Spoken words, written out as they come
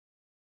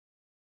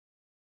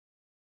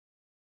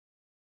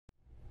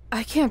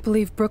I can't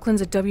believe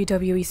Brooklyn's a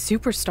WWE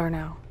superstar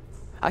now.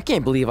 I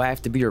can't believe I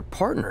have to be her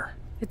partner.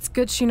 It's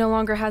good she no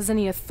longer has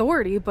any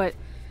authority, but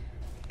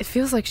it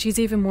feels like she's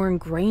even more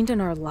ingrained in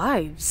our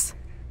lives.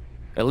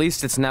 At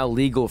least it's now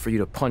legal for you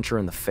to punch her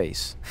in the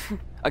face.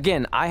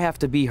 Again, I have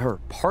to be her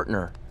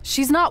partner.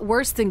 She's not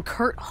worse than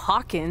Kurt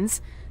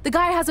Hawkins. The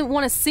guy hasn't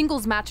won a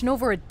singles match in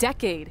over a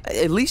decade.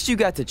 At least you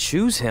got to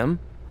choose him.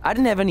 I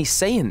didn't have any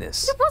say in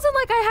this. It wasn't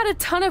like I had a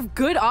ton of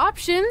good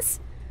options.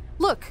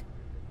 Look,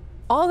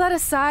 all that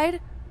aside,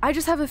 I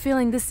just have a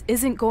feeling this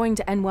isn't going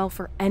to end well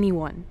for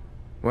anyone.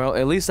 Well,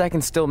 at least I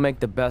can still make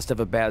the best of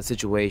a bad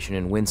situation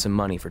and win some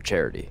money for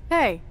charity.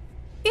 Hey,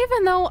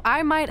 even though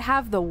I might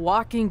have the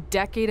walking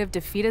decade of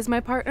defeat as my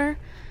partner,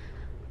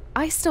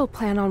 I still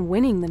plan on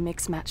winning the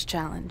Mixed Match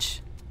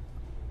Challenge.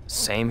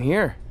 Same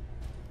here.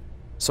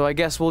 So I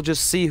guess we'll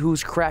just see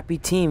whose crappy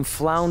team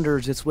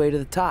flounders its way to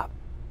the top.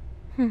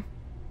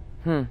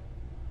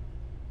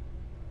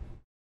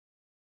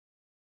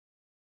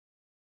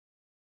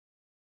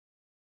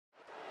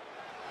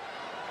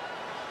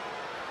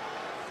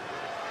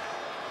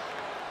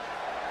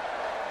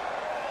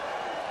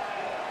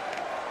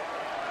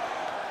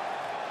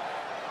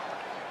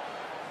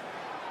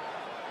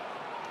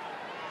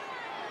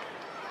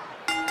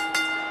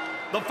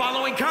 The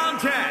following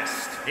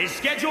contest is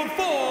scheduled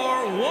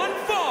for one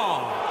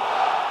fall.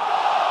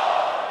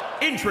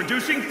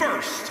 Introducing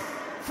first,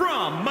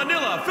 from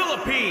Manila,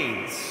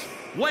 Philippines,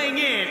 weighing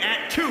in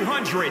at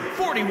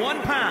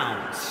 241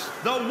 pounds,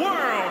 the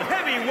World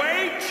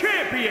Heavyweight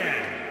Champion,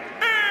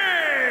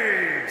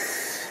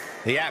 Ace!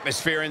 The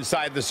atmosphere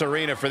inside this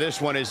arena for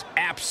this one is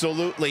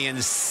absolutely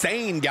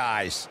insane,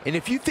 guys. And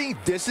if you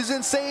think this is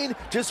insane,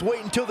 just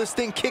wait until this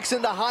thing kicks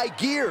into high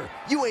gear.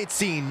 You ain't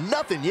seen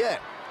nothing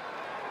yet.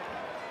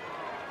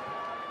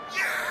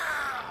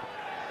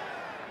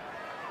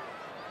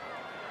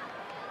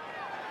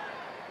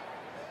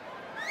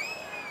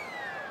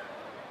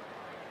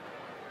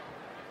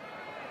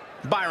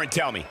 Byron,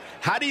 tell me,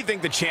 how do you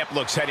think the champ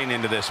looks heading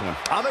into this one?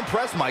 I'm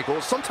impressed,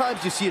 Michael.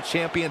 Sometimes you see a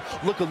champion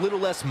look a little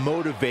less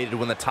motivated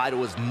when the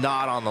title is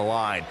not on the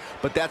line,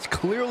 but that's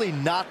clearly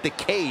not the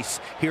case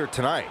here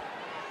tonight.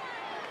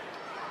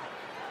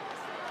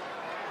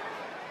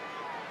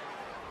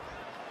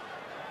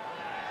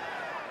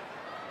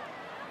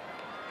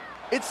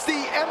 It's the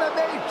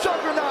MMA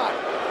juggernaut,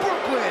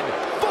 Brooklyn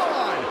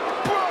Von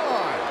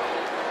Braun.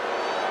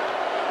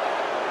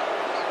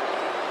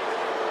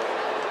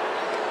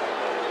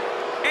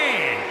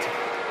 And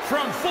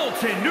from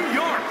Fulton, New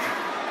York,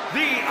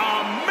 the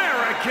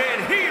American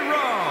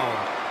hero,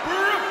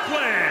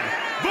 Brooklyn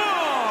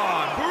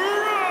Von Braun.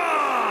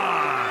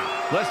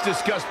 Let's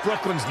discuss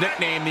Brooklyn's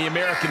nickname, the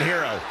American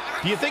Hero.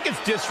 Do you think it's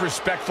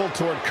disrespectful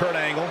toward Kurt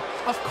Angle?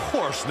 Of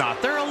course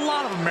not. There are a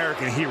lot of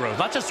American heroes,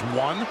 not just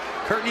one.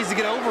 Kurt needs to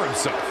get over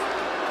himself.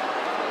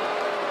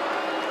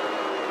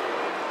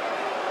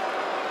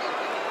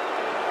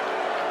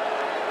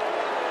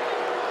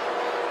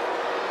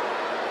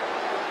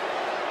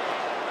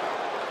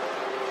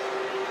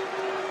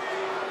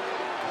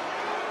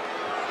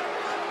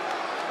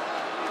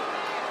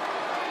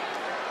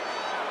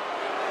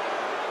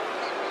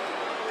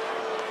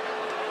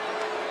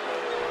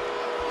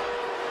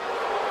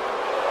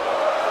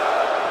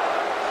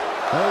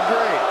 Oh,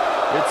 great.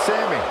 It's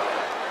Sammy.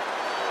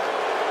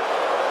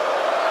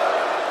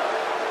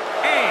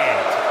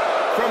 And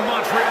from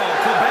Montreal,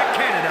 Quebec,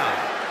 Canada,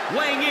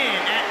 weighing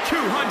in at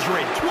 212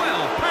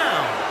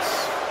 pounds,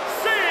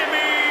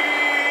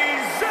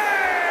 Sami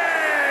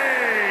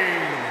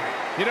Zayn!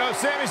 You know,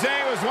 Sami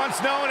Zayn was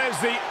once known as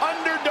the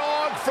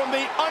underdog from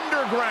the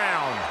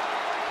underground.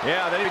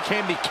 Yeah, then he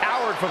became the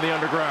coward from the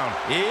underground.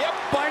 Yep.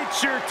 Bite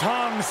your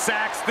tongue,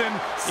 Saxton.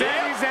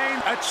 Sami Zayn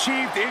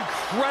achieved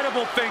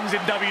incredible things in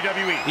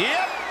WWE.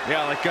 Yep.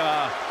 Yeah, like,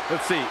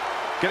 let's see,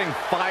 getting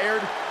fired.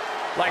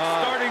 Like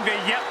starting the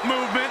Yep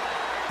movement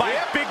by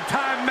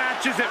big-time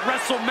matches at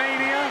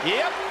WrestleMania.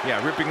 Yep. Yeah,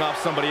 ripping off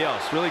somebody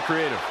else. Really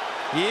creative.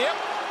 Yep.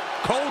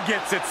 Cole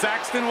gets it,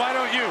 Saxton. Why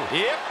don't you?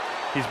 Yep.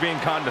 He's being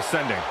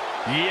condescending.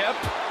 Yep.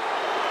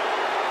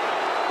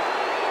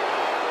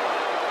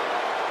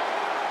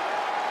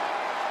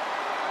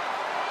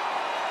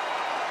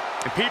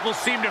 And people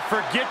seem to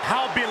forget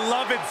how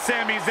beloved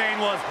Sami Zayn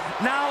was.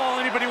 Now all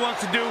anybody wants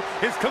to do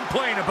is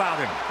complain about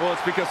him. Well,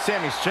 it's because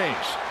Sammy's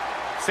changed.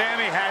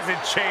 Sami hasn't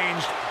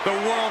changed. The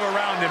world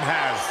around him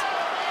has.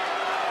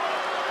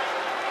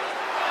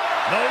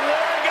 The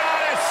War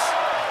Goddess.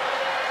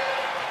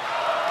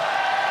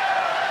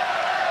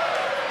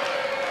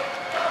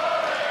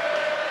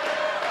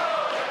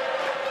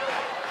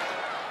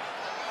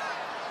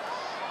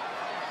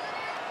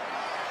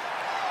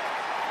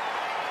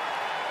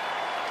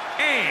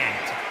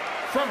 And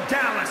from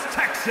Dallas,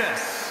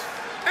 Texas,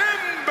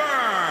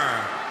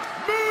 Ember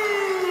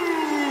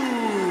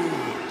Moon!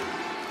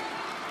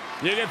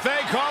 You can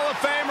thank Hall of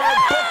Famer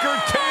Booker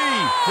T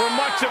for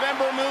much of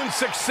Ember Moon's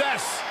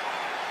success.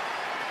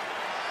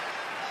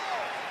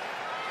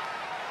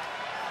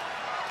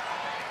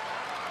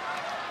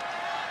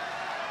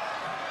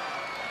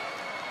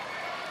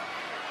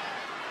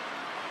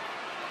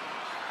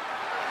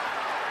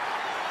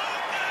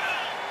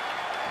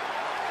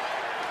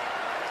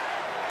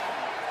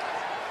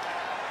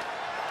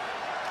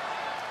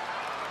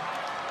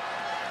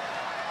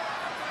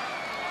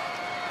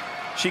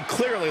 She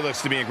clearly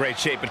looks to be in great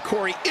shape, but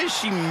Corey, is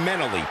she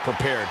mentally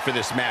prepared for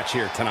this match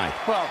here tonight?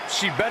 Well,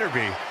 she better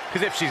be,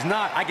 because if she's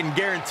not, I can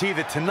guarantee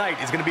that tonight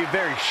is going to be a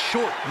very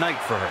short night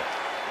for her.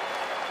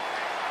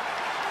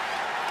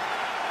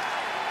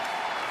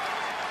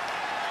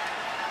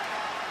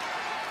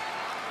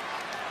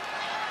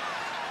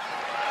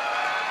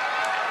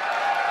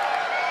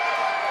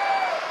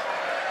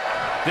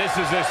 This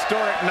is a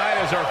historic night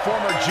as our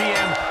former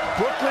GM,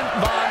 Brooklyn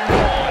Von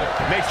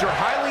Braun, makes her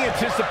highly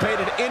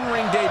anticipated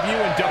in-ring debut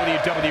in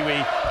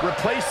WWE,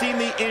 replacing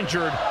the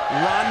injured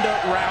Ronda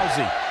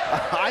Rousey.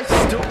 I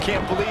still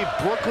can't believe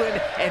Brooklyn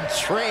and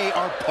Trey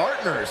are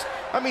partners.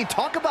 I mean,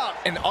 talk about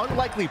an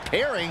unlikely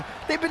pairing.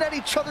 They've been at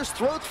each other's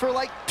throats for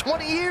like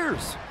 20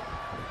 years.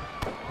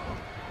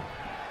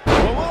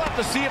 Well, we'll have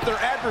to see if their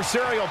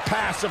adversarial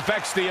past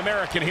affects the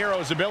American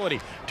Hero's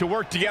ability to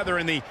work together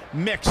in the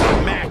Mixed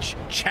Match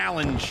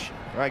Challenge.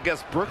 I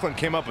guess Brooklyn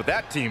came up with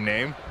that team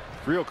name.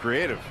 Real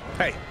creative.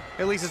 Hey,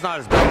 at least it's not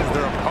as bad as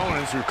their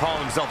opponents who call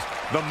themselves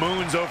the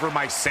Moons over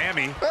my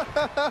Sammy.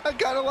 I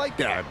kinda like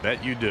that. I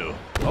bet you do.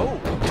 Oh,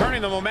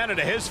 turning the momentum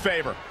to his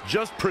favor.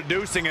 Just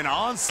producing an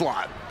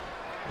onslaught.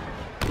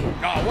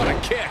 Oh, what a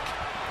kick.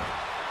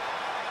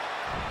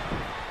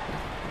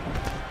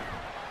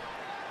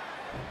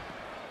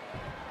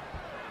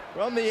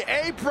 From the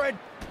apron.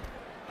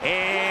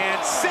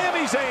 And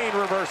Sami Zayn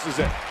reverses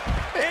it.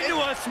 Into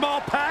a small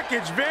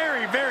package.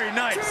 Very, very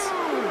nice.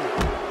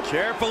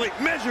 Carefully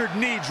measured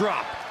knee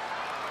drop.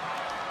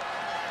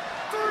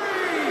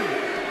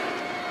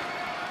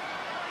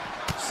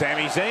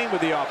 Sami Zayn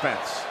with the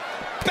offense.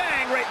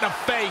 Bang, right in the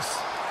face.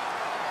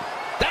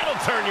 That'll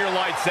turn your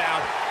lights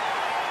out.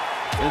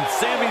 And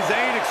Sami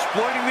Zayn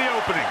exploiting the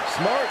opening.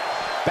 Smart.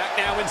 Back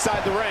now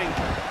inside the ring.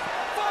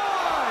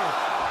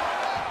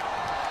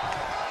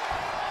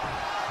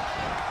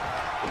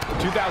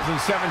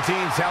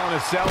 2017's Hell in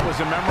a Cell was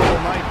a memorable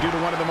night due to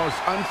one of the most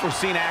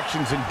unforeseen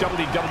actions in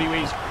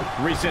WWE's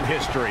recent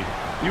history.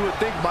 You would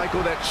think,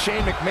 Michael, that Shane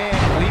McMahon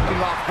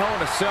leaping off Hell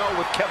in a Cell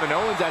with Kevin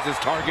Owens as his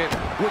target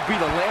would be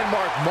the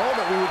landmark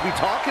moment we would be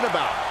talking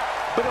about.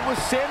 But it was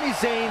Sami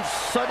Zayn's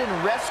sudden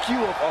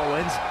rescue of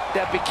Owens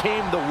that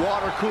became the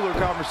water cooler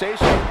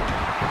conversation.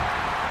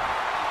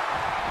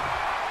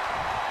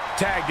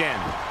 Tagged in.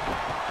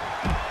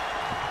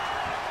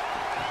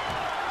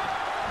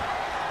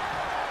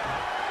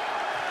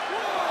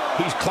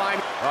 He's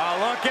climbing. Oh,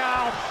 look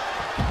out.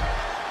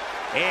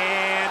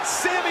 And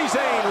Sami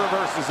Zayn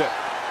reverses it.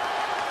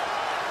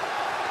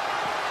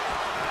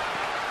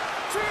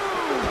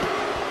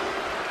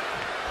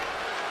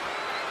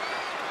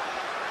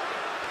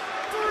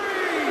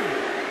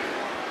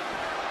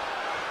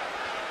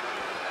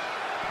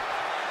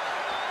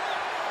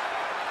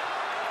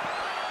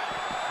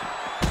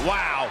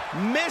 Wow,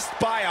 missed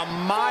by a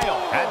mile.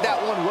 Had that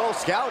one well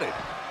scouted.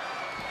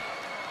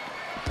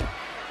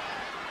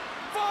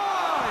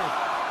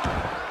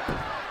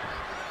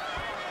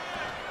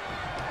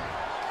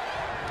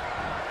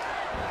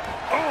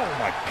 Oh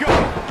my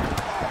God.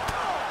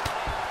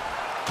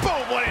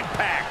 Boom, what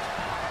impact.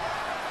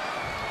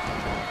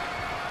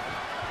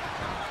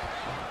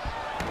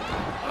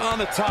 On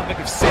the topic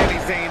of Sami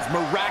Zayn's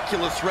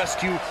miraculous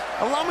rescue,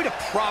 allow me to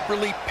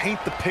properly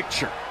paint the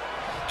picture.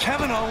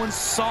 Kevin Owens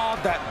saw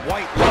that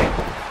white light.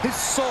 His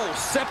soul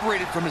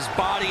separated from his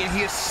body, and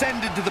he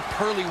ascended to the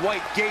pearly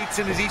white gates,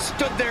 and as he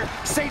stood there,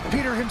 St.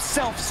 Peter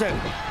himself said,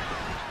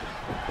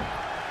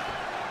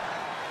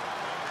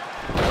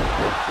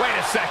 Wait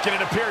a second,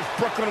 it appears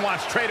Brooklyn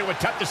wants Trey to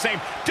attempt the same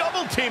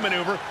double team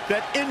maneuver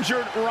that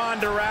injured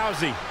Ronda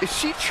Rousey. Is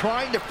she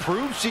trying to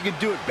prove she can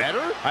do it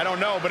better? I don't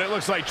know, but it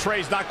looks like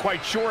Trey's not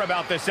quite sure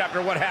about this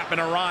after what happened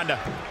to Ronda.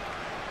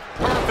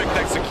 perfect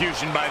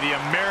execution by the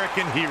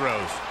American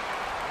heroes.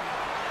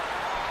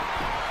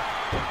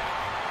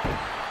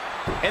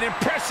 An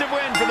impressive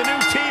win for the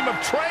new team of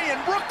Trey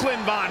and Brooklyn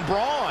Von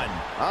Braun.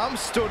 I'm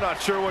still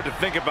not sure what to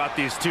think about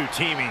these two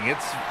teaming.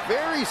 It's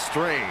very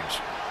strange.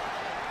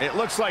 It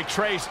looks like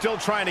Trey's still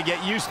trying to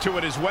get used to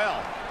it as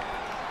well.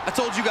 I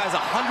told you guys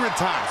 100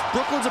 times,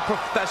 Brooklyn's a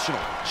professional.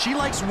 She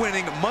likes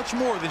winning much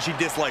more than she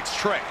dislikes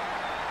Trey.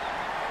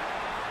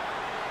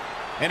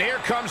 And here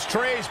comes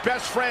Trey's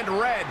best friend,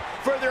 Red,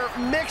 for their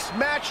mixed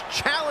match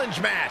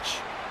challenge match.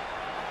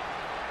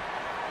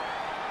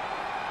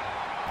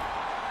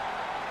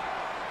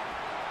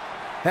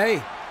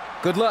 Hey,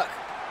 good luck.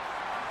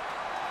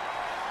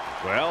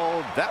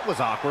 Well, that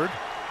was awkward.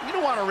 You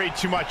don't want to read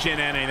too much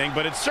into anything,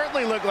 but it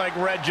certainly looked like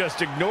Red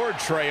just ignored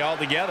Trey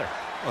altogether.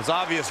 Well, it's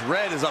obvious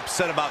Red is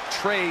upset about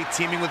Trey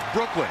teaming with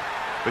Brooklyn,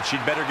 but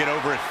she'd better get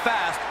over it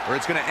fast or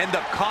it's going to end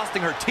up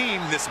costing her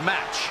team this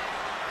match.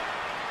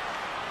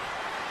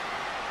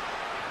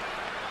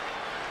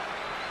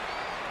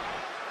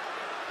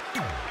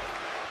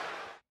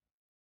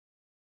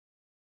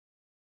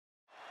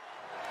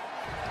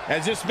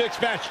 As this mixed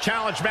match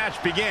challenge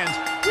match begins,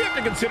 we have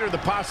to consider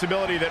the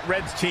possibility that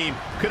Red's team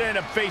could end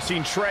up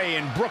facing Trey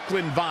and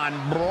Brooklyn Von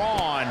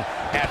Braun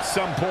at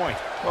some point.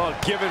 Well,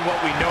 given what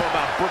we know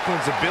about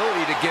Brooklyn's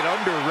ability to get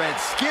under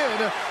Red's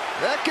skin,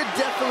 that could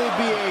definitely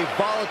be a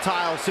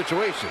volatile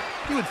situation.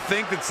 You would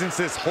think that since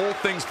this whole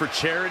thing's for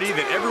charity,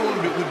 that everyone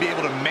would be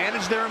able to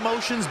manage their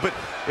emotions, but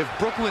if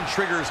Brooklyn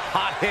triggers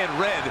hothead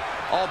red,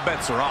 all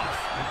bets are off.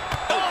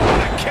 Oh,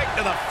 what a kick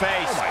to the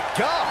face. Oh, my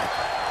God.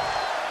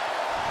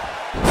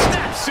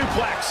 Snap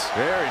suplex.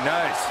 Very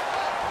nice.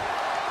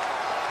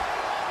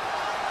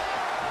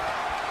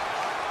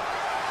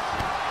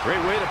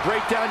 Great way to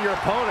break down your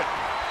opponent.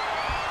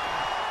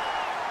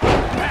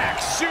 Back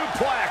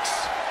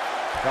suplex.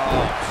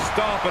 Oh,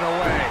 stomping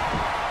away.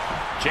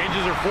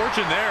 Changes her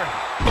fortune there.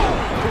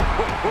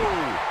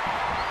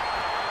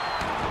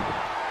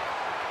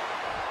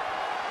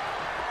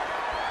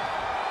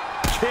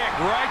 Kick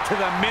right to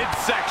the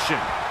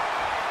midsection.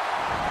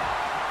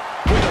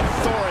 With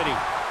authority.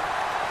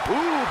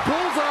 Ooh,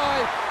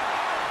 bullseye.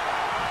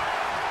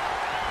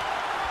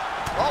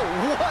 Oh,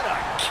 what a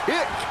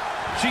kick.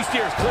 She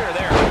steers clear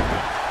there.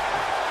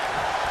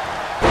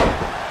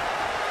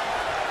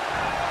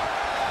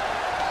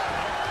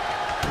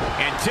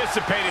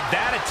 Anticipated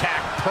that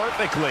attack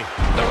perfectly.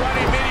 The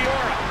running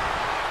Meteora.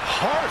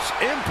 Harsh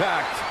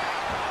impact.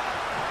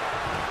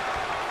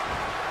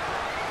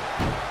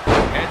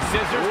 And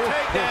scissors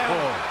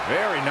takedown.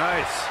 Very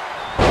nice.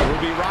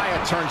 Ruby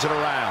Riott turns it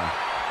around.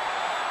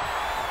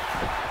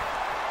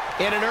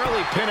 In an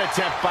early pin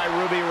attempt by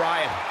Ruby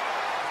Riott.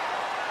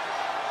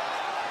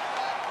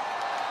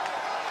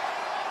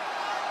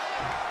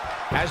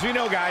 As we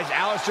know, guys,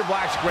 Aleister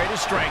Black's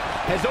greatest strength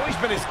has always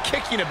been his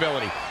kicking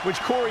ability,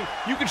 which, Corey,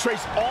 you can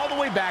trace all the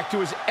way back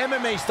to his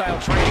MMA-style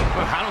training.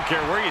 I don't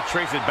care where you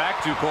trace it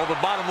back to, Cole. The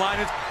bottom line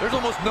is there's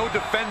almost no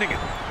defending it.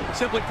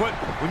 Simply put,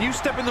 when you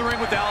step in the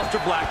ring with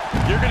Aleister Black,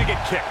 you're going to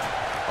get kicked.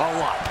 A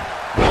lot.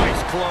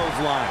 Nice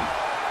clothesline.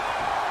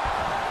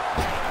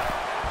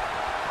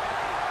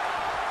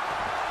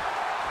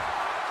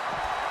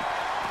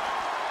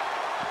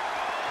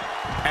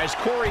 As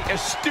Corey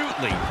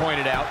astutely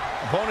pointed out,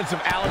 opponents of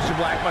Aleister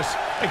Black must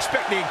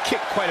expect to get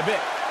kicked quite a bit.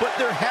 But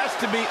there has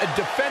to be a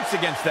defense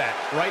against that,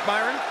 right,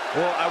 Byron?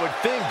 Well, I would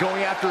think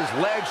going after his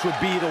legs would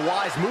be the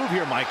wise move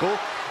here, Michael.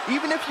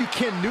 Even if you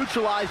can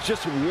neutralize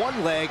just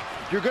one leg,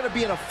 you're going to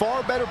be in a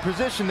far better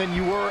position than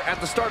you were at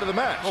the start of the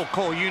match. Oh,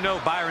 Cole, you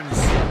know Byron's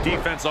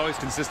defense always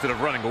consisted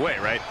of running away,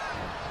 right?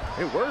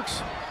 It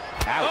works.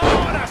 Ouch.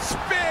 Oh, and a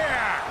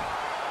spear!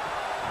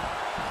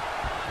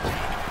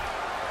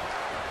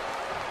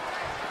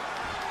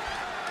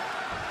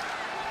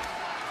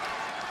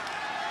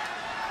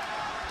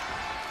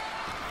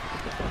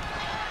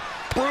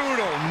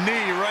 Brutal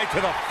knee right to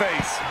the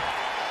face.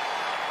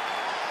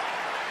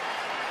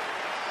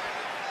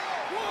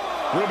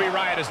 Ruby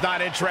Riott is not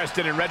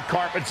interested in red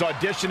carpets,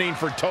 auditioning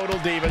for Total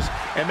Divas,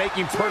 and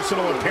making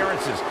personal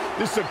appearances.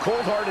 This is a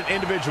cold-hearted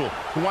individual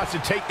who wants to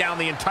take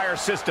down the entire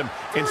system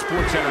in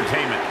sports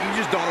entertainment. You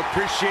just don't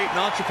appreciate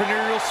an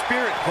entrepreneurial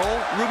spirit,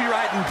 Cole. Ruby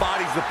Riott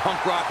embodies the punk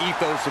rock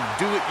ethos of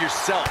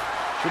do-it-yourself.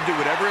 She'll do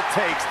whatever it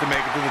takes to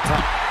make it to the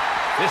top.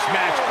 This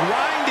match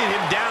grinded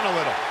him down a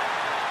little.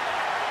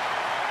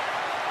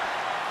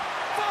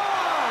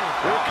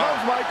 Here it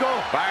comes, Michael.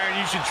 Byron,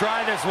 you should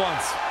try this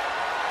once.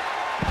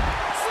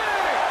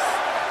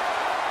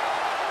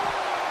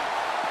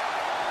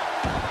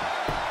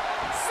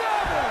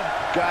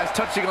 Guys,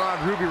 touching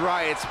on Ruby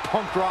Riott's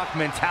punk rock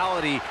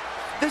mentality,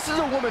 this is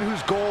a woman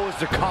whose goal is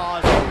to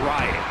cause a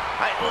riot.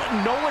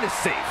 No one is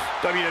safe.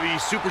 WWE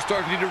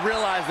superstars need to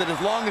realize that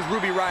as long as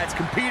Ruby Riott's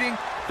competing,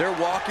 they're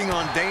walking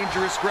on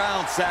dangerous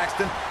ground,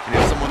 Saxton. And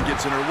if someone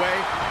gets in her way,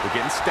 they're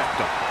getting stepped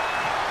on.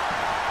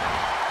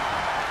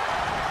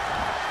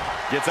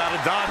 Gets out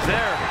of dodge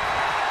there.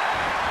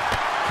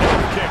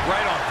 Kick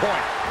right on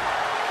point.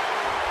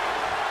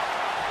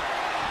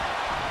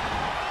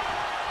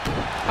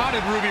 How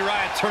did Ruby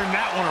Riott turn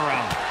that one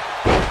around?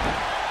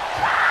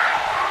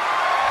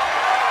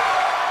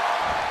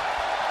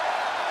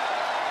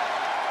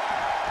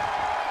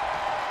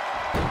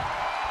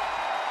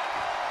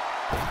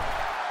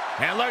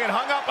 And look, it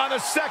hung up on the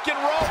second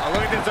rope. Oh,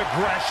 look at this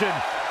aggression.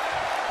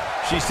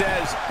 She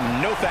says,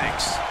 no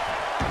thanks.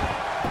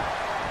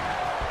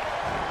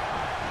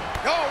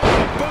 Oh, what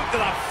a boot to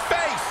the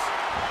face.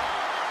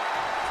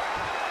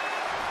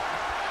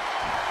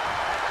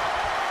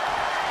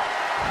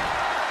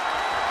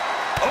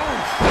 Oh,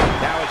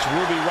 now it's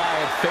Ruby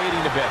Riott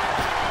fading a bit.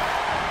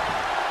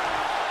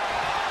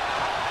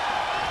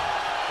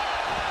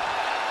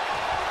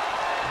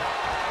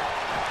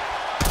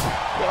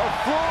 The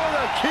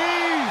Florida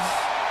Keys.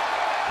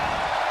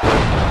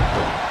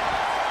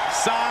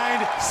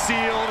 Signed,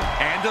 sealed,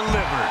 and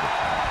delivered.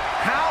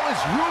 How is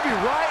Ruby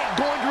Riott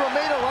going to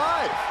remain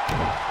alive?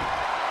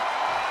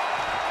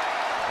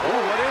 Oh,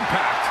 what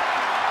impact.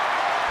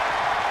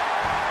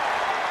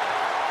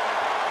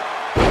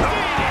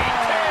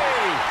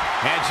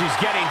 And she's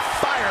getting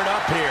fired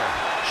up here,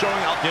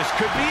 showing how this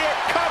could be it.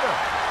 Cover.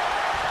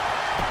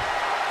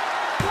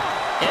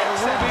 And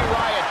Ruby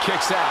Riott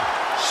kicks out.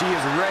 She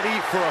is ready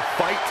for a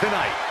fight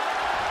tonight.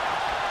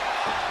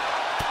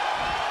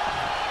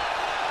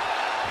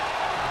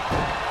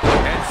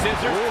 And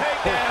scissors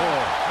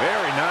takedown.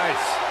 Very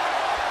nice.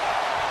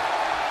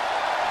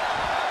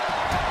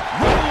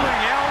 Rolling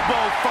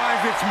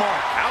finds its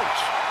mark.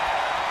 Ouch.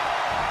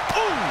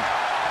 Ooh.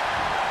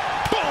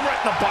 Boom, right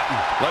in the button.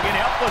 Looking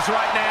helpless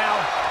right now.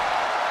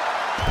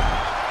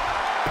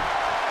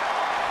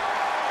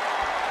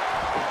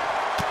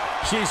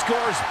 She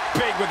scores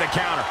big with the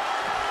counter.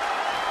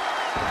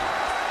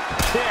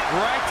 Kick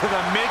right to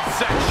the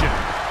midsection.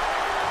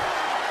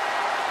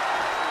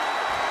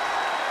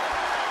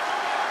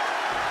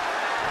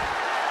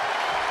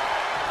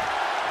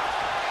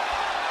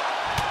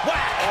 Wow.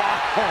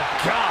 Oh,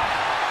 God.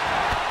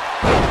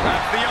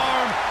 That's the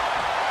arm.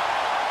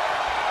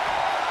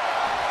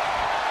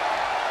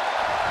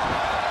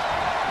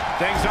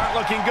 Things aren't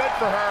looking good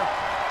for her.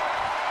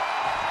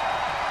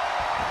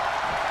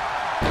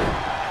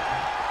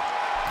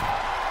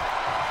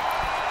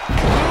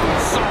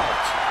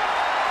 Moonsault.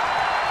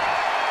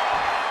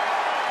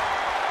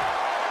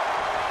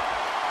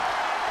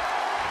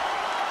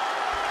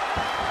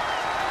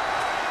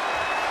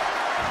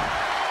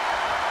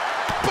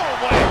 Boom,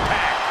 what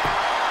impact.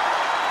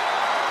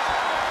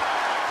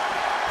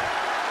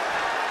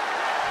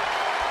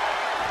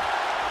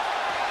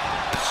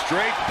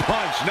 Straight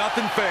punch,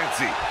 nothing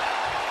fancy.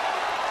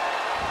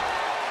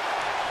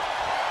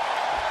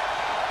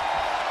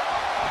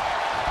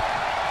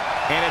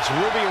 And it's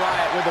Ruby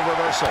Riott with the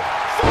reversal.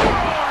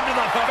 Forearm to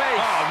the face.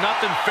 Oh,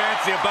 nothing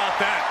fancy about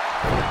that.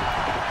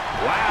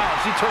 Wow,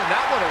 she turned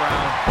that one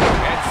around.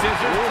 And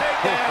scissors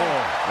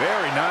takedown.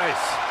 Very nice.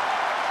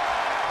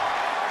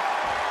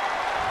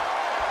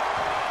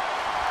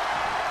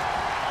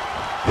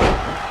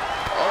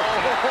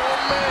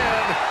 Oh,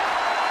 man.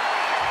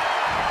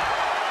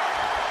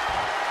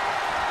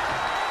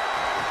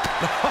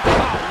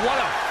 What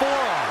a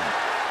forearm.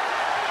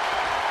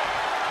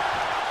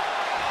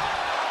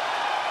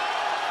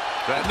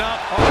 Setting up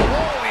a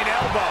rolling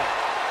elbow.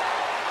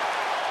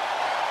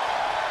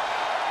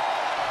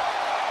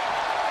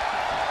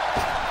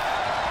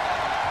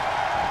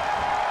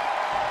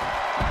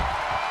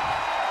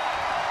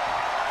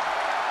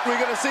 What are we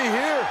going to see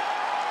here?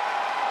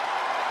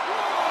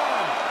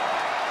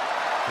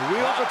 The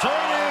wheels are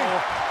turning.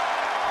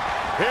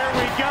 Here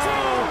we go.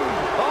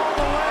 All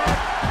the way.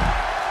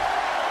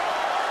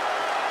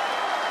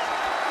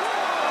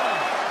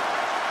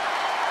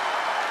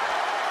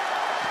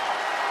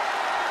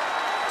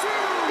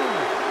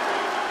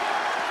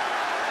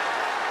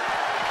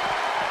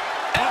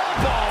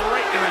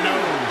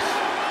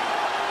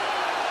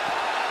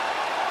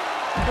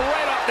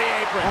 Right off the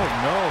apron. Oh,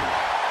 no.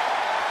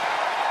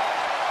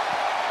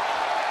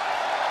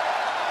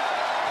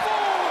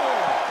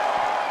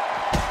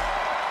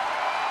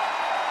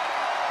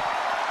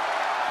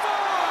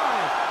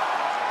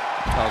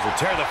 4, 5. Will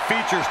tear the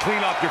features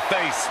clean off your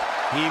face.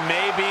 He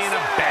may be in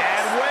a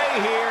bad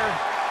way here.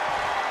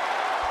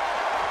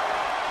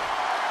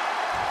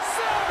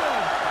 7.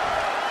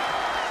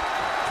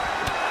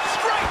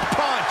 Straight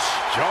punch.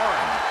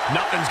 Jarring.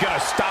 Nothing's going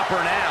to stop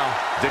her now.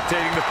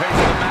 Dictating the pace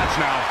of the match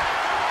now.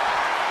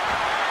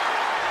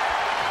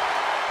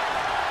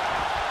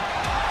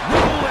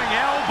 Rolling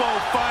elbow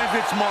finds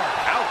its mark.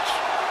 Ouch.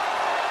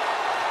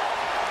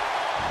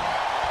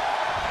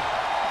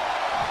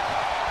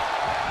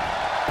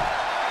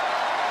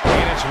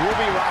 And it's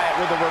Ruby Riott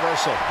with the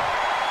reversal.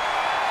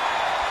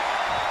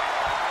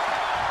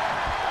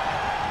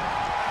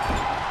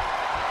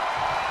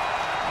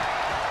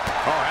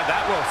 Oh, had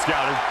that well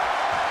scouted.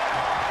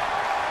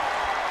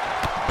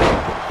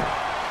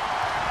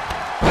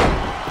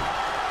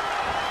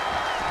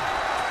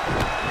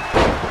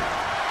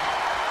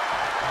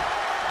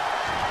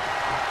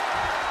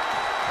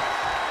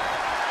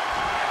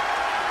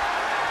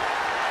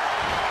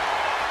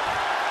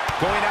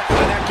 Going after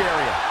the neck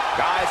area.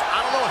 Guys,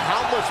 I don't know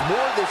how much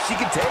more of this she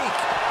can take.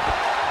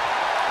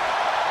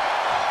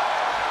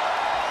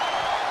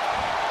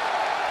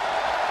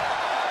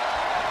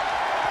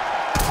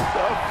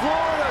 The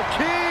Florida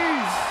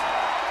Keys.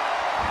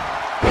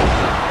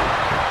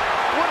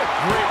 What a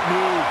great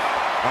move.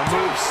 A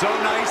move so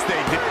nice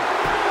they did.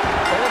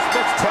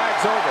 Elizabeth's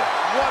tag's over.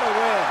 What a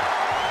win.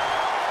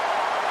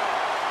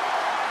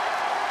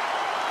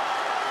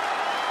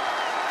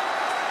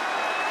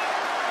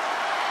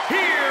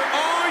 Here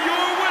are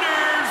your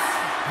winners,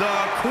 the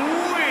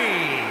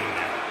Queen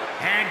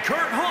and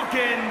Kurt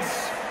Hawkins.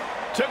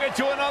 Took it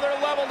to another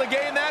level to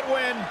gain that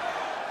win.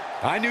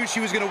 I knew she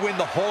was going to win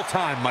the whole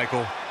time,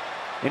 Michael.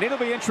 And it'll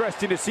be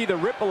interesting to see the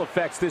ripple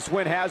effects this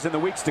win has in the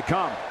weeks to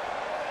come.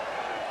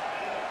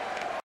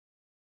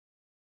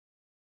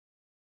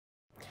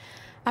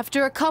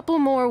 After a couple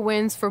more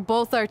wins for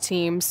both our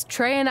teams,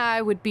 Trey and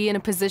I would be in a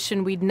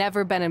position we'd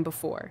never been in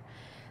before.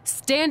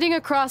 Standing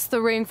across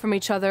the ring from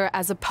each other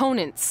as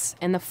opponents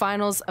in the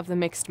finals of the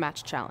Mixed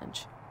Match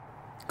Challenge.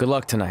 Good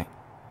luck tonight.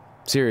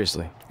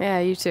 Seriously. Yeah,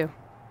 you too.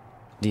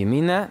 Do you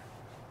mean that?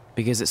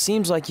 Because it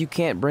seems like you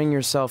can't bring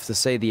yourself to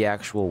say the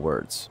actual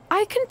words.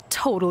 I can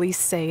totally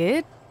say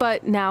it,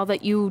 but now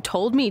that you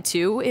told me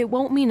to, it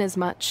won't mean as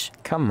much.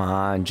 Come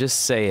on,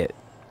 just say it.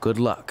 Good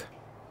luck.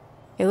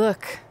 Hey,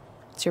 look.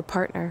 It's your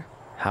partner.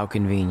 How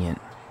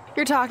convenient.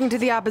 You're talking to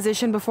the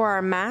opposition before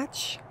our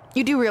match?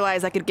 You do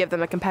realize I could give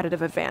them a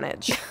competitive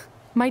advantage.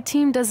 My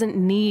team doesn't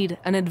need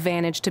an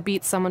advantage to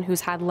beat someone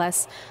who's had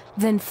less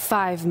than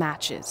 5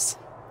 matches.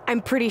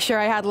 I'm pretty sure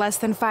I had less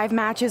than 5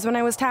 matches when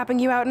I was tapping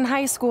you out in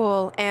high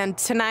school, and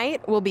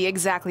tonight will be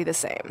exactly the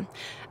same.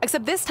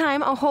 Except this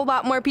time, a whole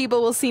lot more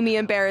people will see me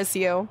embarrass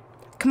you.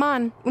 Come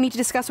on, we need to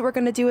discuss what we're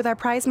going to do with our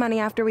prize money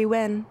after we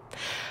win.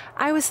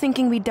 I was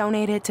thinking we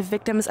donate it to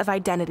victims of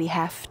identity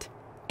heft.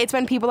 It's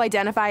when people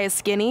identify as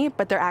skinny,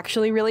 but they're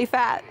actually really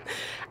fat.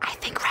 I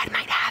think Red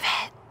might have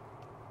it.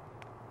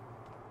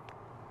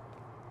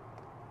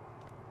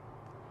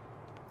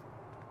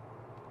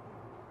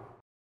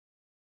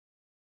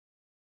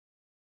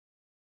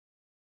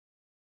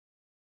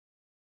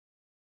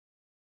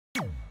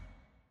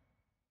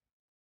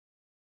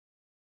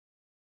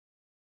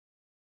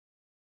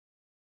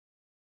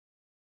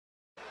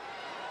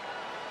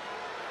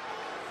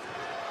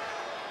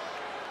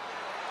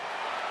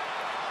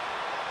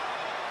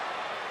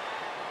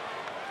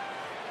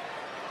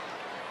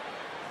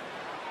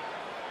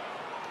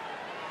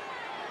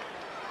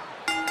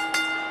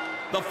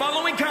 The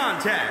following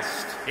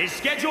contest is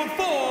scheduled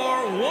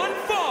for one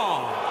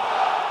fall.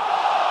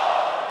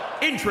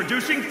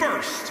 Introducing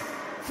first,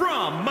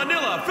 from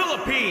Manila,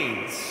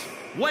 Philippines,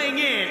 weighing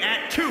in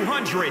at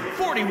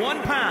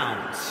 241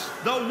 pounds,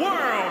 the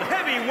World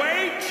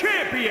Heavyweight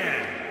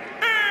Champion,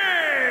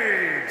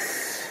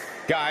 Ace!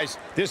 Guys,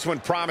 this one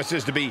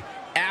promises to be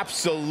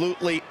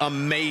absolutely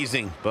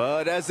amazing.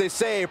 But as they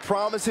say,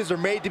 promises are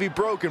made to be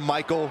broken,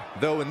 Michael.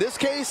 Though in this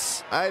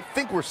case, I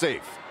think we're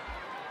safe.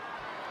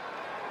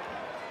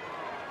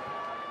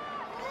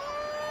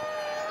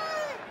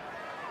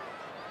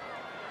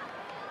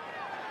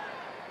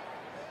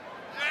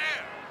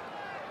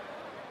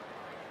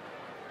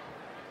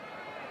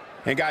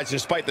 And guys,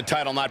 despite the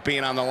title not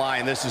being on the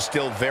line, this is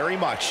still very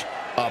much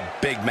a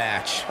big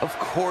match. Of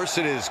course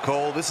it is,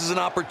 Cole. This is an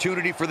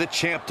opportunity for the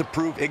champ to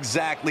prove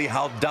exactly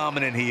how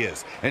dominant he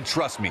is. And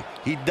trust me,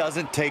 he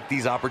doesn't take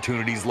these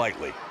opportunities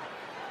lightly.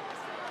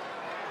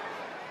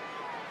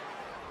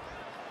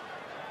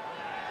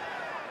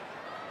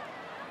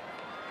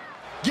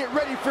 Get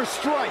ready for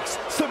strikes,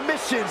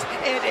 submissions,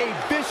 and a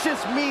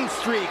vicious mean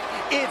streak.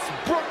 It's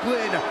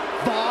Brooklyn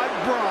Von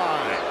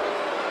Braun.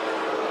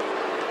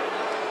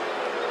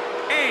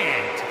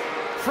 And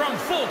from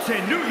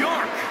Fulton, New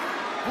York,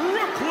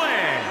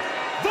 Brooklyn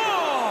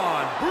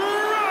Von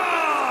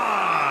Braun!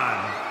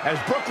 As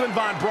Brooklyn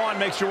Von Braun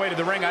makes her way to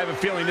the ring, I have a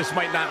feeling this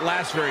might not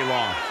last very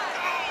long.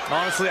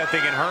 Honestly, I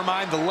think in her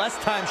mind, the less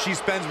time she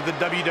spends with the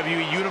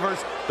WWE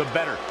Universe, the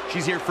better.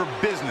 She's here for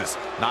business,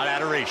 not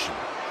adoration.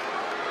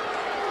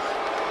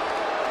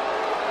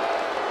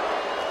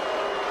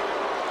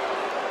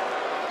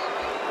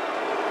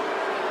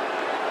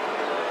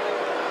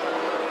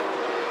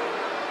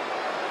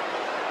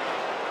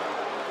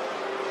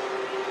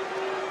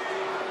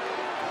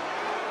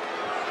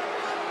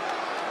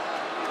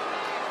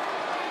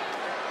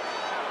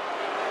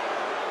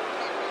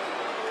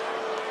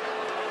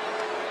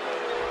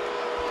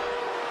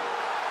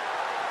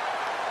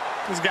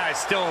 This guy's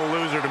still a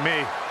loser to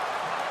me.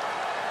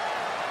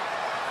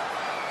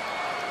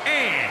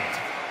 And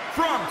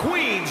from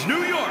Queens,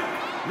 New York,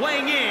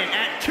 weighing in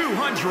at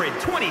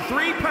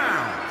 223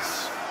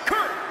 pounds,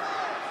 Kurt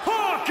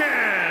Hawkins!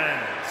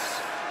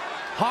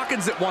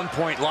 Hawkins at one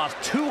point lost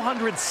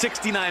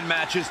 269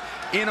 matches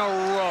in a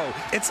row.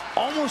 It's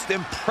almost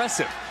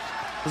impressive.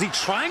 Was he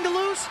trying to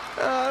lose?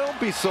 Don't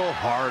be so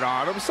hard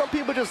on him. Some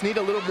people just need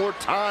a little more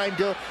time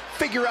to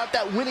figure out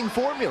that winning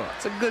formula.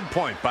 That's a good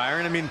point,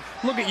 Byron. I mean,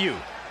 look at you.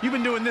 You've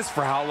been doing this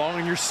for how long,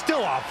 and you're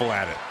still awful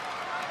at it.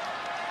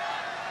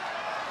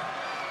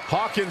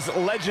 Hawkins'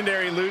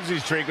 legendary losing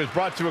streak was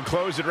brought to a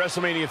close at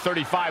WrestleMania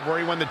 35, where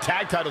he won the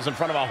tag titles in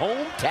front of a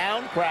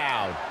hometown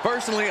crowd.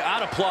 Personally,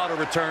 I'd applaud a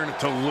return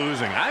to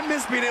losing. I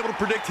miss being able to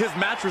predict his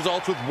match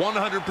results with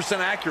 100%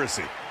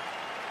 accuracy.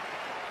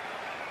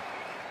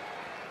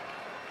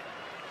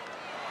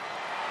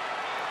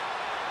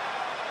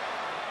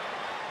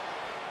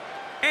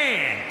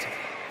 And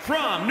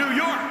from New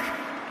York,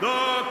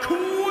 the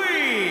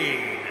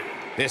Queen!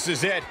 This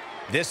is it.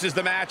 This is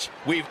the match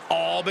we've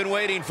all been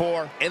waiting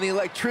for. And the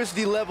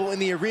electricity level in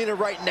the arena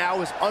right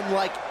now is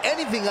unlike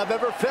anything I've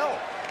ever felt.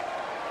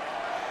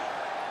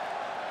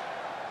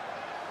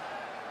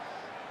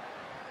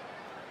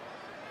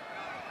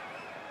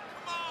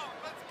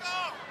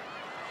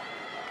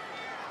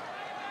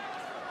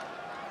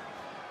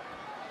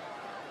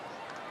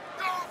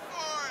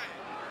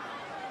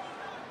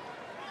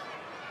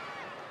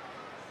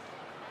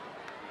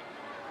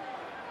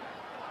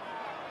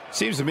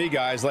 Seems to me,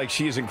 guys, like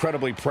she is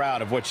incredibly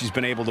proud of what she's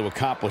been able to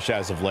accomplish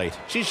as of late.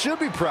 She should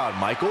be proud,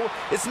 Michael.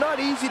 It's not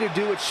easy to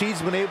do what she's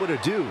been able to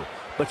do,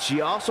 but she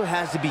also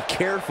has to be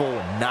careful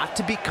not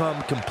to become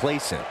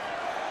complacent.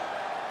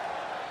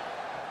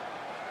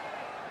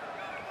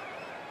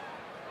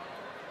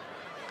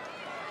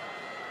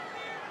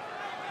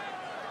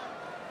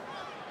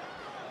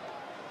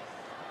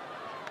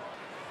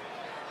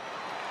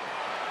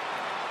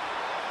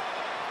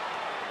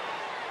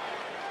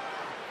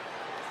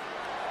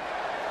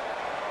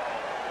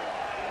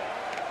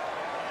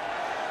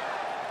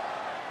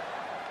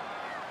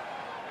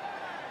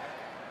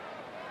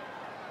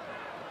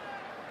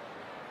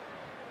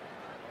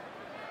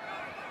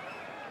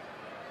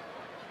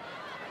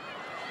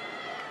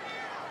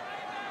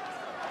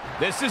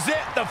 This is it,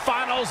 the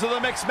finals of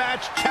the Mixed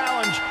Match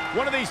Challenge.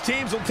 One of these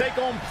teams will take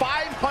home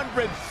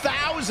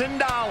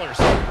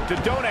 $500,000 to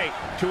donate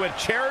to a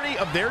charity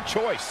of their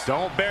choice.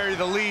 Don't bury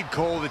the lead,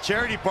 Cole. The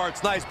charity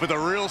part's nice, but the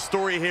real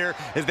story here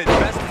is that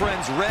best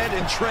friends Red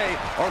and Trey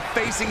are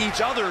facing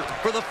each other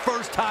for the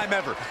first time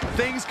ever.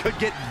 Things could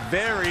get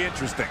very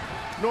interesting.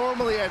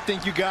 Normally, I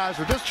think you guys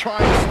are just trying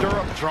to stir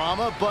up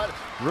drama, but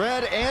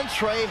Red and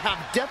Trey have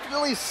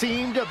definitely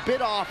seemed a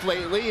bit off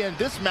lately, and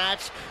this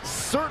match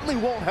certainly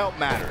won't help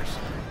matters.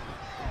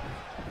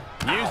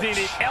 Using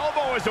the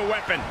elbow as a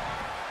weapon.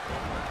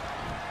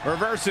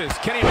 Reverses.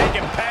 Can he make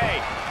him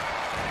pay?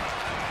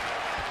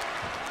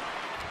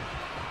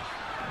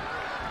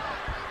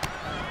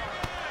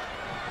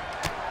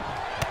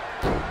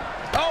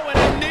 Oh, and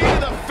a knee to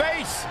the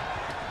face.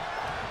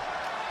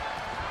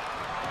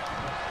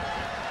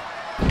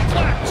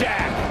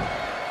 Flapjack.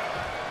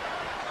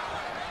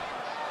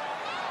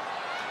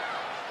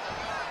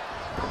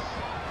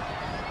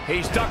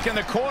 He's stuck in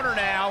the corner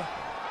now.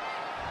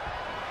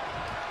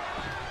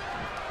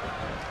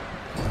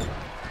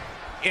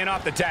 In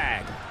off the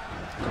tag.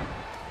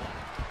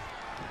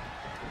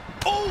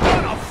 Oh,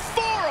 what a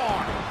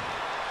forearm!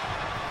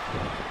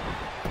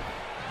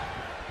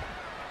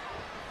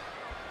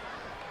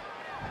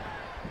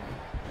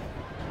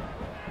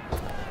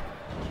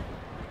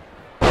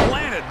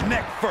 Planted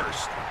neck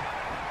first.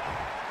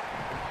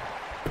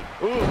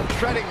 Ooh,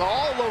 treading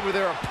all over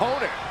their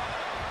opponent.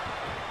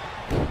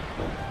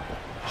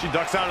 She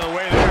ducks out of the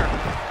way there.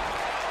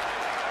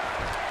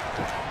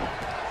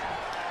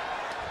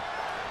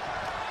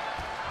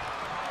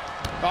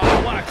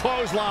 Oh, what a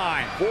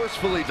clothesline.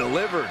 Forcefully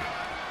delivered.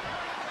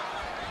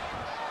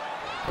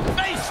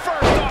 Face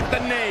first off the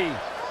knee.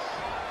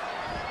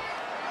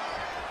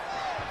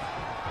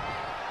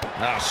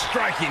 A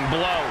striking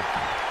blow.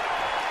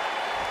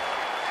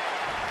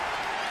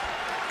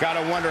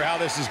 Gotta wonder how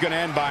this is gonna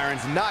end, Byron.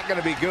 It's not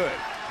gonna be good.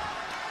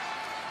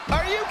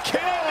 Are you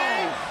kidding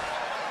me?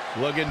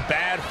 Looking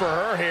bad for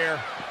her here.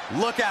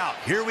 Look out.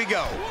 Here we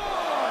go.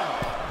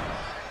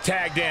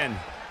 Tagged in.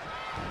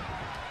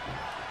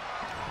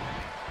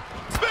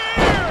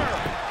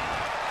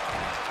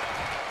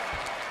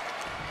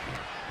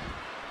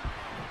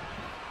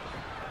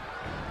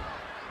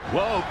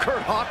 Whoa,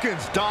 Kurt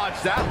Hawkins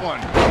dodged that one.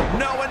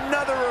 No,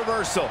 another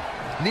reversal.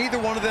 Neither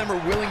one of them are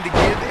willing to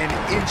give an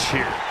inch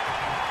here.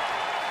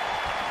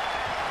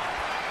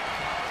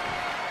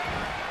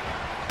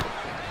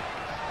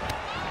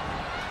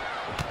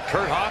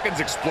 Kurt Hawkins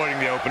exploiting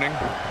the opening.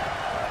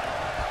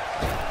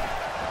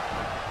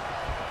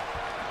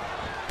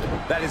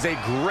 That is a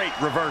great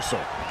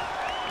reversal.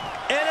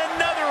 And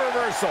another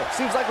reversal.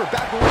 Seems like we're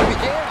back where we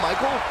began,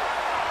 Michael.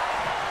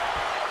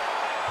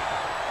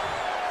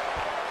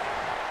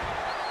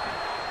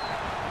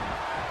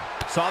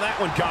 Saw that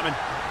one coming.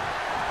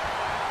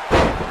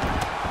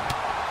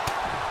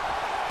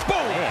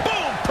 Boom,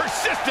 boom,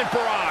 persistent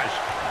barrage.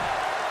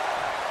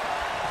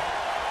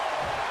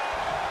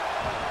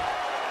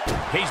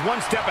 He's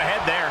one step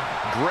ahead there.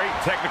 Great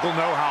technical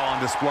know-how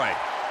on display.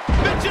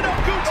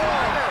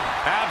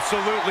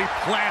 Absolutely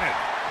planted.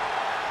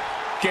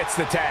 Gets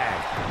the tag.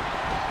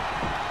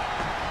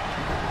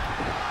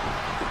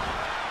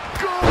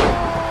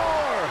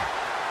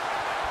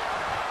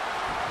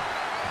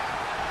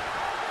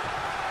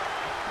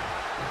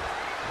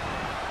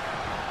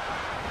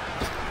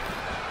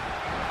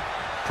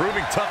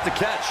 Proving tough to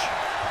catch.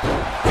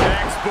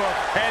 Textbook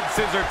head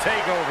scissor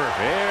takeover.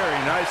 Very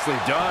nicely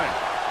done.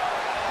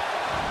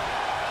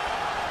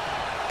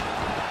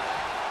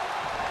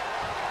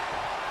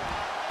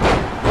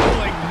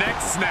 Rolling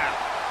neck snap.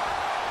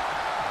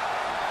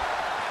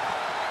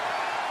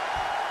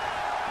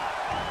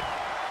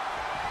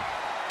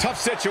 Tough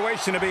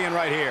situation to be in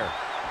right here.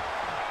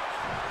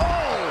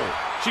 Oh!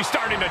 She's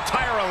starting to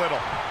tire a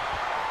little.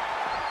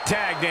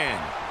 Tagged in.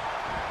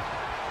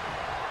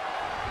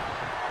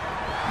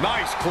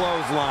 Nice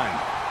clothesline.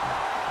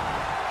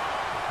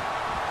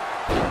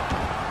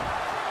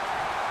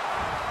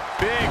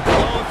 Big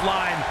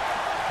clothesline.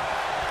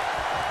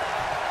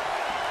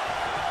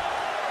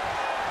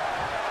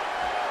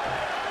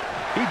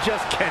 He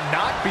just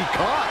cannot be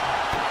caught.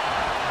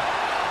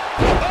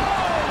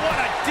 Oh, what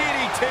a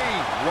DDT.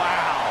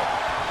 Wow.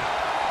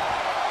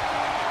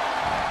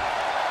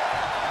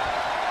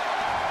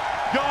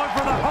 Going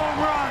for the home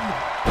run.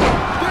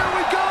 There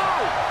we go.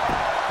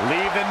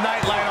 Leave the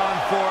nightlight on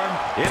for him.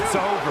 It's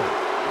over.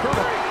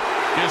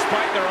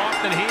 Despite their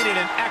often heated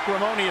and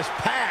acrimonious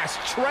past,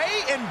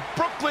 Trey and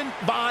Brooklyn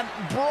Von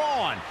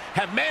Braun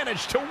have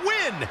managed to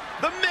win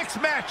the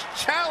Mixed Match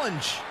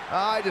Challenge.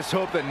 I just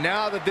hope that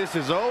now that this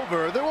is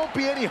over, there won't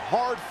be any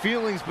hard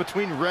feelings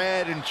between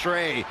Red and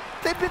Trey.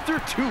 They've been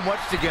through too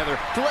much together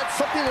to let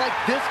something like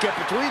this get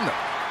between them.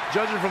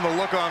 Judging from the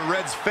look on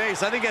Red's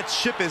face, I think that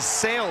ship has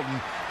sailed,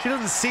 and she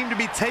doesn't seem to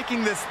be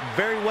taking this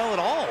very well at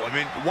all. I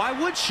mean, why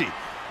would she?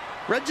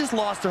 Red just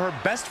lost to her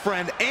best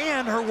friend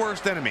and her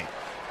worst enemy.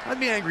 I'd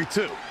be angry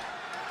too.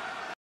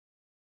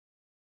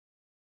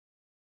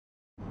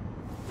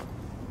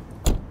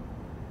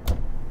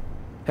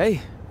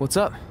 Hey, what's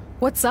up?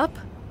 What's up?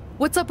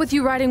 What's up with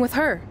you riding with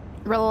her?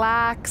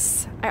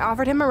 Relax. I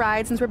offered him a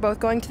ride since we're both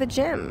going to the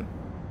gym.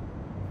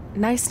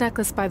 Nice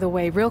necklace, by the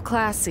way. Real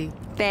classy.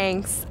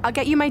 Thanks. I'll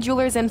get you my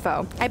jeweler's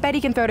info. I bet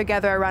he can throw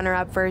together a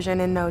runner-up version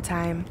in no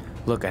time.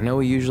 Look, I know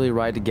we usually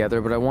ride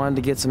together, but I wanted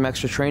to get some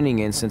extra training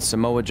in since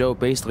Samoa Joe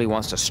basically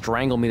wants to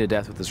strangle me to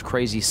death with his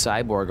crazy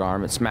cyborg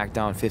arm at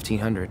SmackDown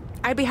 1500.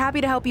 I'd be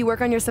happy to help you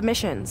work on your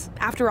submissions.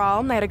 After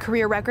all, I had a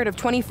career record of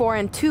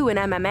 24-2 in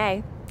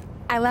MMA.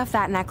 I left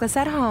that necklace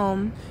at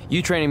home.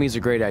 You training me is a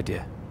great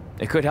idea.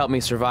 It could help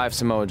me survive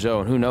Samoa Joe,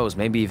 and who knows,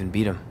 maybe even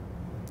beat him.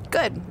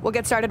 Good. We'll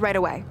get started right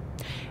away.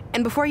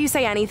 And before you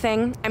say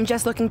anything, I'm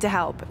just looking to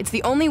help. It's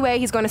the only way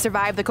he's going to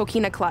survive the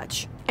coquina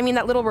clutch. I mean,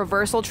 that little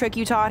reversal trick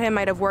you taught him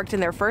might have worked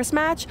in their first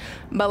match,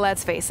 but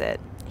let's face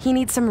it, he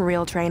needs some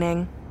real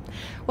training.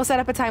 We'll set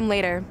up a time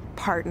later,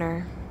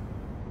 partner.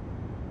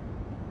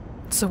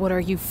 So what, are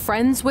you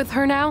friends with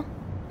her now?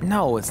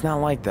 No, it's not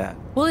like that.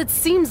 Well, it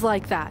seems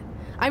like that.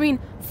 I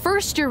mean,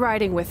 first you're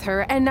riding with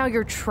her, and now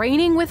you're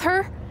training with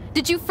her?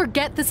 Did you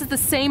forget this is the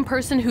same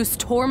person who's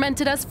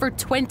tormented us for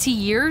 20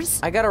 years?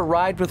 I got to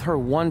ride with her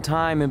one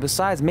time, and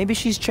besides, maybe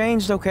she's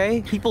changed,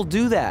 okay? People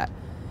do that.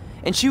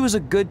 And she was a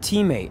good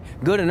teammate,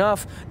 good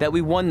enough that we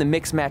won the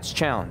mixed match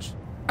challenge.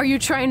 Are you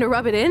trying to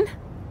rub it in?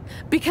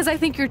 Because I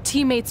think your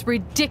teammate's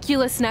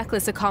ridiculous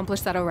necklace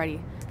accomplished that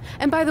already.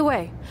 And by the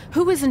way,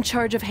 who is in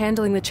charge of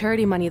handling the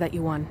charity money that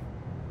you won?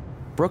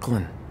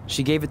 Brooklyn.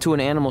 She gave it to an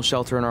animal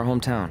shelter in our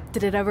hometown.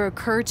 Did it ever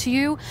occur to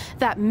you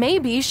that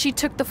maybe she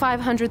took the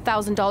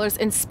 $500,000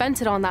 and spent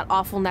it on that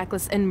awful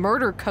necklace and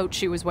murder coat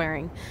she was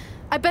wearing?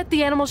 I bet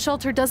the animal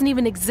shelter doesn't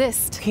even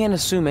exist. Can't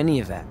assume any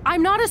of that.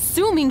 I'm not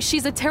assuming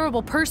she's a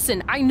terrible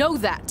person. I know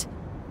that.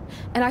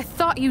 And I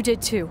thought you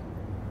did too.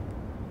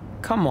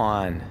 Come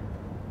on.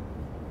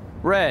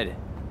 Red.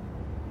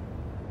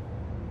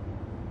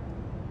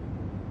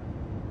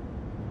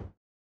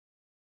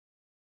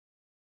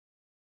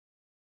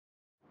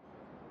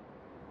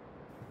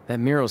 That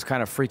mural's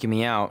kind of freaking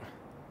me out.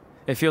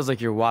 It feels like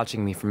you're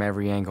watching me from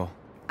every angle.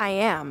 I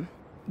am.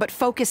 But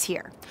focus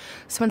here.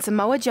 So when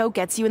Samoa Joe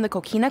gets you in the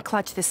coquina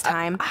clutch this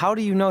time... How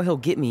do you know he'll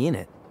get me in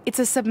it? It's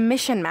a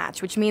submission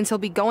match, which means he'll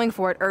be going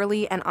for it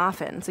early and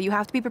often, so you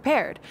have to be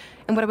prepared.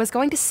 And what I was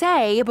going to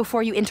say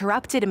before you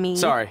interrupted me...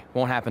 Sorry,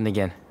 won't happen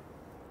again.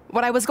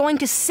 What I was going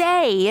to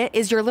say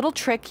is your little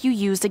trick you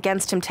used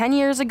against him 10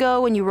 years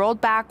ago when you rolled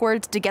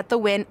backwards to get the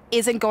win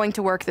isn't going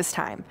to work this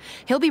time.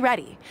 He'll be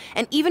ready.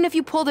 And even if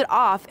you pulled it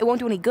off, it won't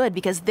do any good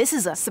because this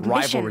is a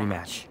submission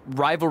match.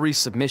 Rivalry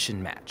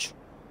submission match.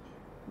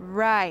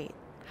 Right.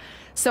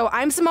 So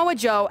I'm Samoa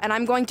Joe, and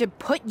I'm going to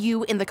put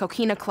you in the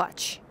coquina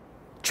clutch.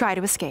 Try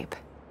to escape.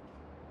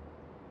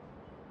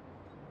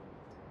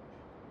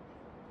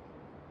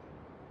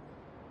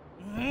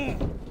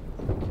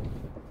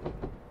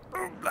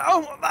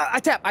 Oh, I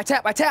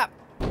tap.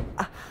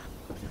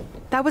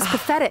 That was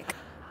pathetic.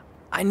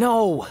 I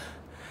know.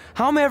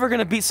 How am I ever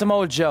gonna beat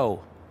Samoa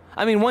Joe?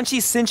 I mean, once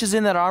she cinches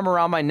in that arm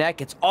around my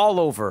neck, it's all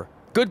over.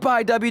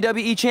 Goodbye,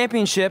 WWE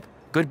Championship.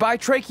 Goodbye,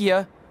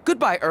 Trachea.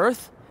 Goodbye,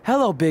 Earth.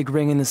 Hello, big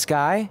ring in the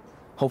sky.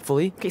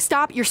 Hopefully. Okay,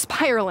 stop. You're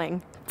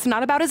spiraling. It's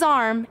not about his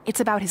arm. It's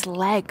about his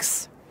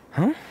legs.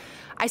 Huh?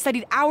 I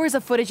studied hours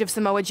of footage of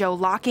Samoa Joe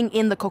locking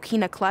in the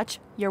coquina clutch.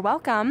 You're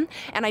welcome.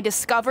 And I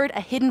discovered a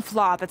hidden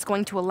flaw that's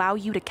going to allow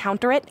you to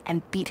counter it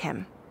and beat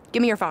him.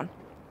 Give me your phone.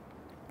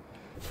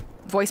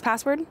 Voice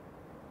password?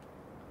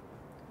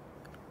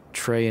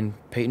 Trey and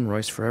Peyton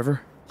Royce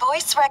forever?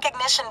 Voice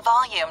recognition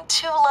volume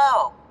too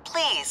low.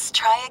 Please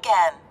try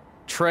again.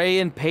 Trey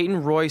and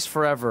Peyton Royce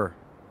forever.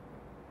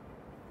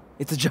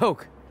 It's a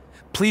joke.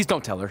 Please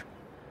don't tell her.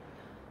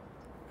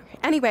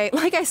 Anyway,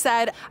 like I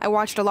said, I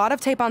watched a lot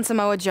of tape on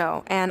Samoa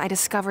Joe, and I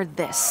discovered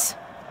this.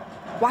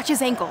 Watch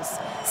his ankles.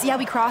 See how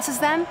he crosses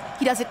them?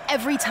 He does it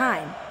every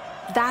time.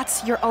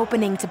 That's your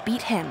opening to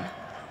beat him.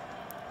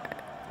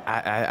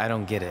 I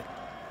don't get it.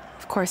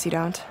 Of course you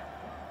don't.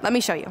 Let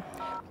me show you.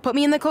 Put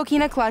me in the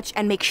coquina clutch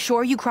and make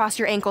sure you cross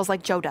your ankles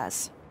like Joe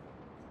does.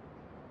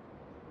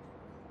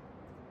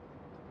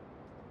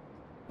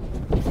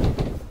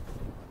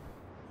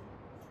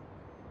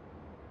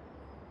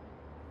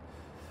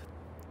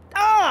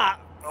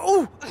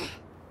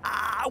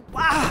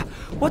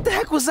 What the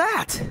heck was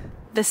that?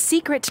 The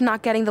secret to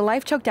not getting the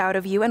life choked out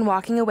of you and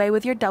walking away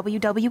with your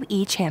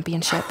WWE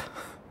championship.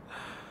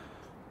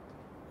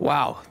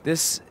 Wow,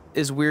 this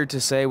is weird to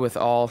say with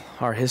all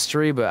our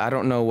history, but I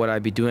don't know what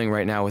I'd be doing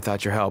right now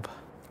without your help.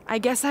 I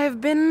guess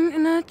I've been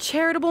in a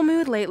charitable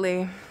mood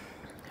lately.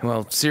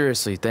 Well,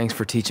 seriously, thanks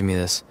for teaching me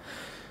this.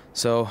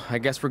 So, I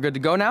guess we're good to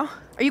go now?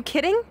 Are you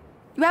kidding?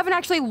 You haven't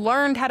actually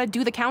learned how to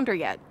do the counter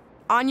yet.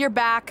 On your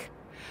back.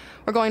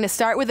 We're going to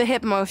start with a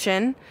hip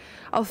motion.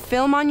 I'll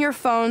film on your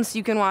phone so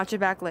you can watch it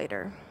back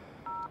later.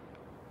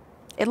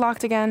 It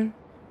locked again.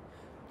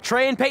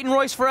 Trey and Peyton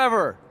Royce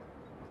forever!